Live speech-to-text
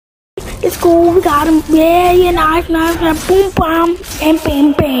let's go. We got him. Yeah, nice. Boom, bam, and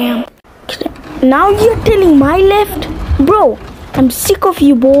bam, bam. Now you're telling my left? Bro, I'm sick of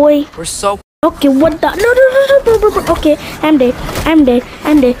you, boy. We're so... Okay, what the? No. Okay, I'm dead.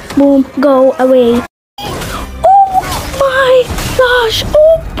 Boom, go away. Oh my gosh.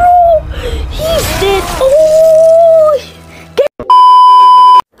 Oh, bro. He's dead. Oh.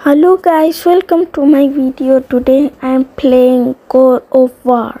 Hello guys, welcome to my video. Today I'm playing God of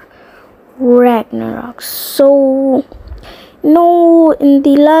War Ragnarok. So, in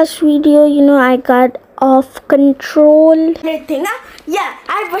the last video, I got off control. Anything, huh? Yeah,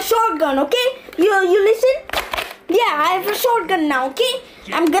 I have a shotgun, okay? You listen? Yeah, I have a shotgun now, okay?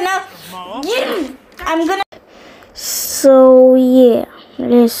 I'm gonna... So, yeah,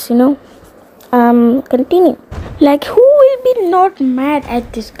 let's, continue. Like, who will be not mad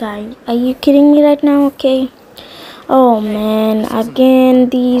at this guy? Are you kidding me right now? Okay. Oh, man. Again,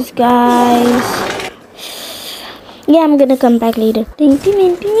 these guys. Yeah, I'm gonna come back later.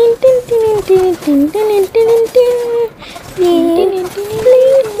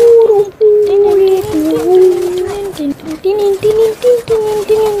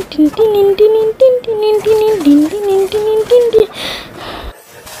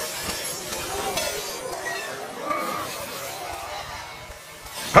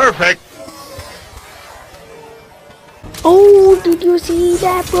 Perfect. Oh, did you see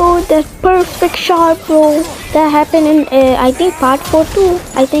that, bro? That perfect shot, bro. That happened in, I think, part 4 too.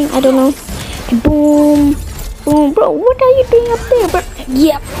 I don't know. Boom. Boom, bro. What are you doing up there, bro?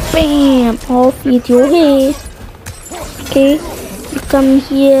 Yeah, bam. Off with your head. Okay. You come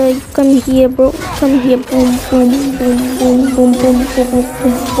here, bro. Come here. Boom, boom, boom, boom, boom, boom, boom, boom,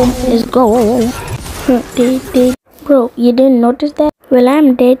 boom. Let's go. Dead. Bro, you didn't notice that? Well,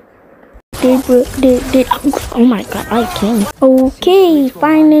 I'm dead. Dead. Oh my god, I can't. Okay,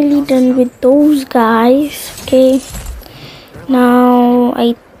 finally done with those guys. Okay. Now,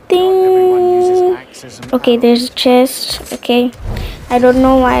 I think... Okay, there's a chest. Okay. I don't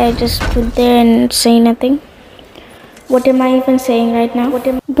know why I just put there and say nothing. What am I even saying right now?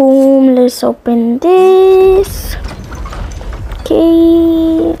 Boom, let's open this.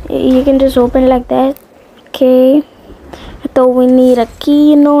 Okay. You can just open like that. Okay. So we need a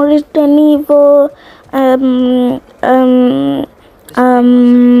key in order to enable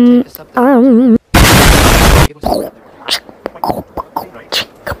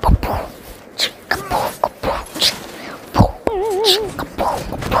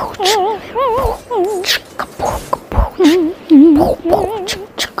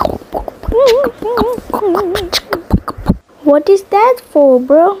What is that for,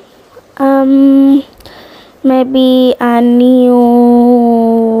 bro? Maybe a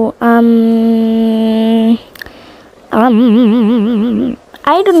new I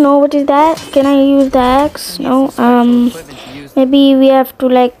don't know what is that. Can I use the axe? No. Maybe we have to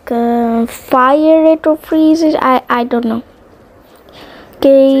like fire it or freeze it. I don't know.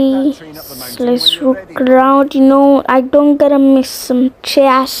 Okay, so let's look around. I don't gotta miss some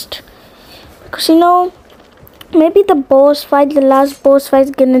chest because maybe the last boss fight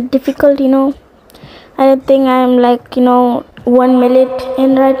is gonna difficult. I don't think I'm like 1 minute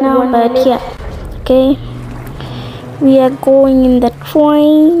in right now, but yeah. Okay, we are going in the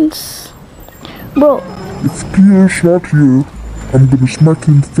trains, bro. If Pierre's not here, I'm gonna smack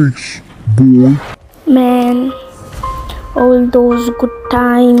him in the face, boy. Man, all those good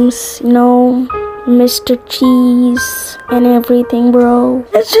times, Mr. Cheese and everything, bro.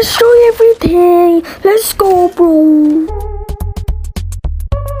 Let's destroy everything. Let's go, bro.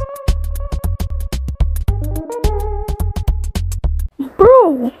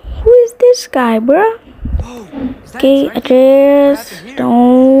 Bro, who is this guy, bro? Okay, address,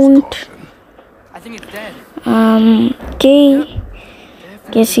 don't. I think it's dead. Okay.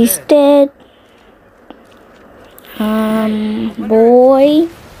 Guess he's dead. Boy.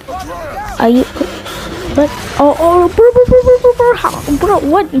 Are you... What? Bro,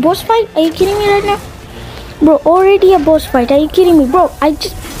 what? Boss fight? Are you kidding me right now? Bro, already a boss fight. Are you kidding me, bro? I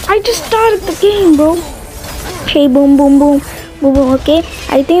just started the game, bro. Okay, boom. Okay,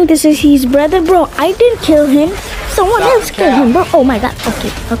 I think this is his brother, bro. I didn't kill him. Someone else killed him, bro. Oh my god.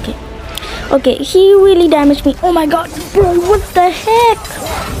 Okay, he really damaged me. Oh my god, bro, what the heck?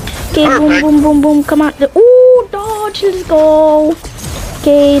 Okay, boom. Come on. Ooh, dodge. Let's go.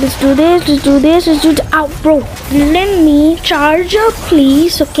 Okay, let's do this. Ow, bro. Let me charge up,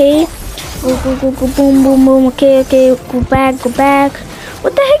 please. Okay. Go. Boom. Okay. Go back.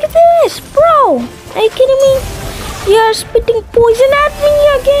 What the heck is this, bro? Are you kidding me? You're spitting poison at me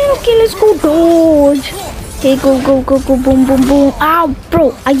again. Okay, let's go dodge. Okay, go, go, go, go, boom, boom, boom. Ow,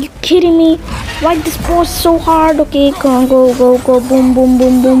 bro, are you kidding me? Why this boss so hard? Okay, come on, go, go, go, boom, boom,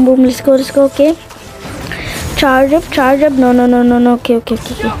 boom, boom, boom. Let's go, okay. Charge up, charge up. No, no, no, no, no. Okay, okay,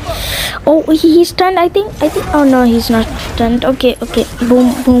 okay, okay. Oh, he's stunned, I think. Oh, no, he's not stunned. Okay, okay.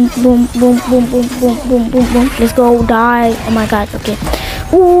 Boom, boom, boom, boom, boom, boom, boom, boom, boom, boom. Let's go, die. Oh my god, okay.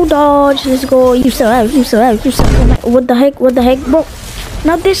 Ooh, dodge. Let's go. You survive, you survive, you survive. What the heck, bro?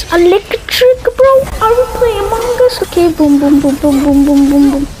 Now this electric, bro. Are we playing Among Us? Okay, boom, boom, boom, boom, boom, boom,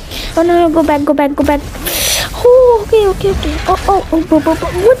 boom, boom. Oh no, no, go back, go back, go back. Oh, okay, okay, okay. Oh, bro.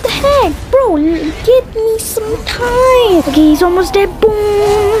 What the heck, bro? Give me some time. Okay, he's almost dead.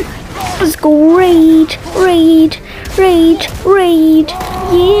 Boom. Let's go, raid.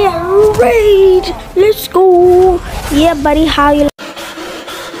 Yeah, raid. Let's go. Yeah, buddy, how you?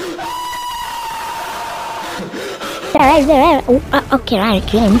 Okay, right,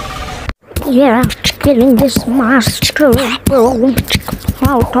 kill him. Yeah, killing this monster, bro.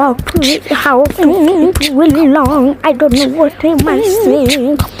 I'll talk to it, how really long. I don't know what am I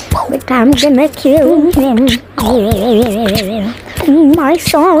saying, but I'm gonna kill him. Yeah. My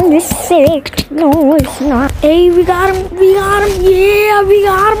song is sick. No, it's not. Hey, we got him. Yeah, we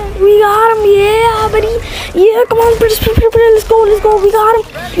got him. Yeah, buddy. Yeah, come on, let's go. We got him.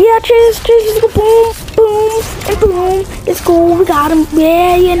 Yeah, cheers. Let's go. Boom, and boom. Let's go. We got him.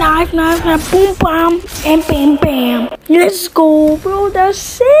 Yeah, knife. Boom, bam, and bam. Let's go, bro. That's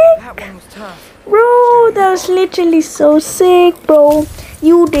sick. That one was tough. Bro, that was literally so sick, bro.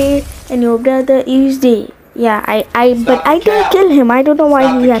 You did, and your brother is dead. Yeah, but I didn't kill him. I don't know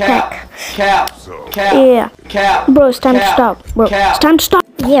why he attacked. Cap. Yeah. Bro, it's time to stop. Bro, it's time to stop.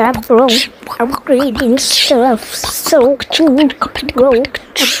 Yeah, bro. Upgrading stuff. So cool, bro.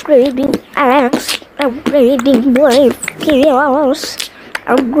 Upgrading axe. Upgrading brave kills.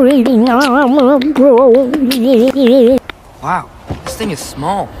 Upgrading armor, bro. Yeah. Wow, this thing is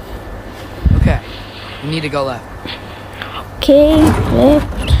small. Okay, we need to go left. Okay,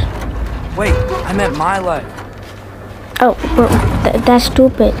 left. Wait, I meant my left. Oh, bro, that's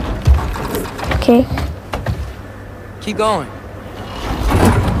stupid. Okay. Keep going.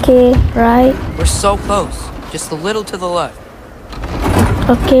 Okay, right. We're so close. Just a little to the left.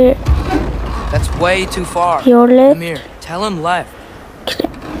 Okay, That's way too far. your left. Amir, tell him left.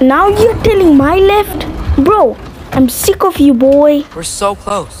 Now you're telling my left? Bro, I'm sick of you, boy. We're so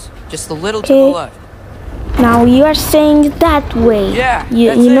close. Just a little to the Okay. left. Now you are saying that way. Yeah, You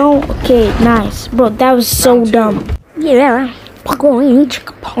that's it. know? Okay, nice. Bro, that was so Round two. dumb. Yeah, going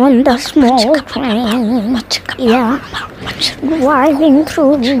upon the small train. Yeah, driving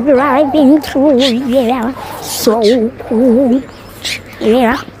through. Yeah, so cool.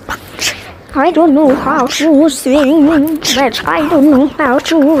 Yeah. I don't know how to sing, but I don't know how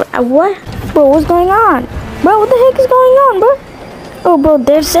to. What? Bro, what's going on? Bro, what the heck is going on, bro? Oh, bro,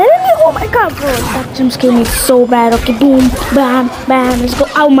 there's enemy. Oh my god, bro. That jump scared me so bad. Okay, boom, bam, bam. Let's go.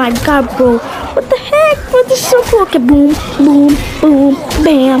 Oh my god, bro. What the heck, bro? This is so cool. Okay, boom,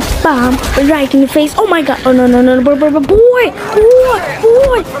 bam, bam. Right in the face. Oh my god. Oh, no, bro. Boy.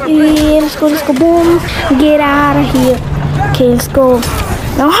 Yeah, let's go. Boom. Get out of here. Okay, let's go.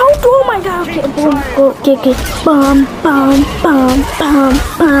 Now how do, oh my god, okay, boom, go, okay, bam,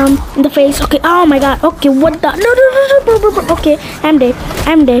 in the face, okay, oh my god, okay, what the, no, okay, I'm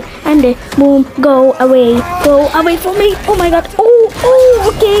dead, boom, go away from me, oh my god, oh,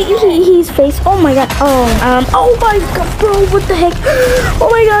 okay, his face, oh my god, oh my god, bro, what the heck, oh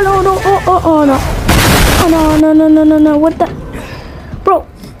my god, no, what the, bro,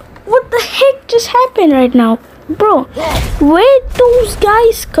 what the heck just happened right now? Bro, where those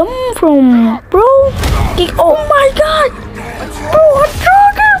guys come from, bro? Oh my god, bro, a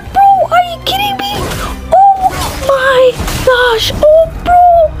trucker, bro, are you kidding me? Oh my gosh, oh bro,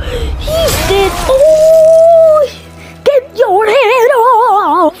 he's dead. Oh, get your head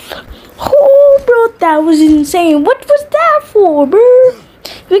off. Oh bro, that was insane. What was that for, bro?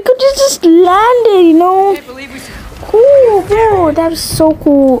 We could have just landed, you know. Can't believe we should. Cool, bro, that was so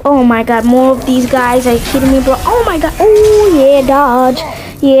cool. Oh my god, more of these guys. Are you kidding me, bro? Oh my god. Oh yeah, dodge.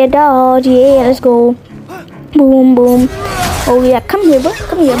 Yeah, let's go. Boom. Oh yeah, come here, bro.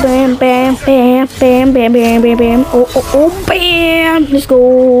 Come here. Bam. Oh, bam. Let's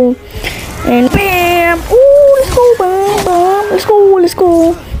go. And bam. Oh, let's go. Let's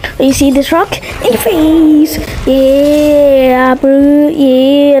go. You see this rock in the face? Yeah, bro.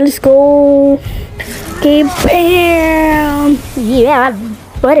 Yeah, let's go. Okay, bam! Yeah,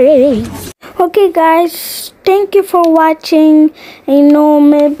 buddy. Okay guys, thank you for watching.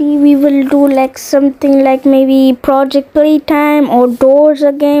 Maybe we will do like something like maybe project playtime or doors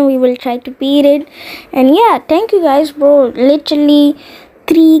again. We will try to beat it. And yeah, thank you guys, bro. Literally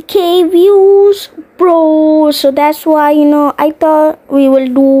 3K views, bro. So that's why I thought we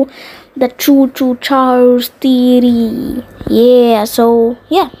will do the choo choo Charles theory. Yeah, so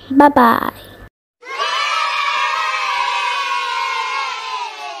yeah, bye bye.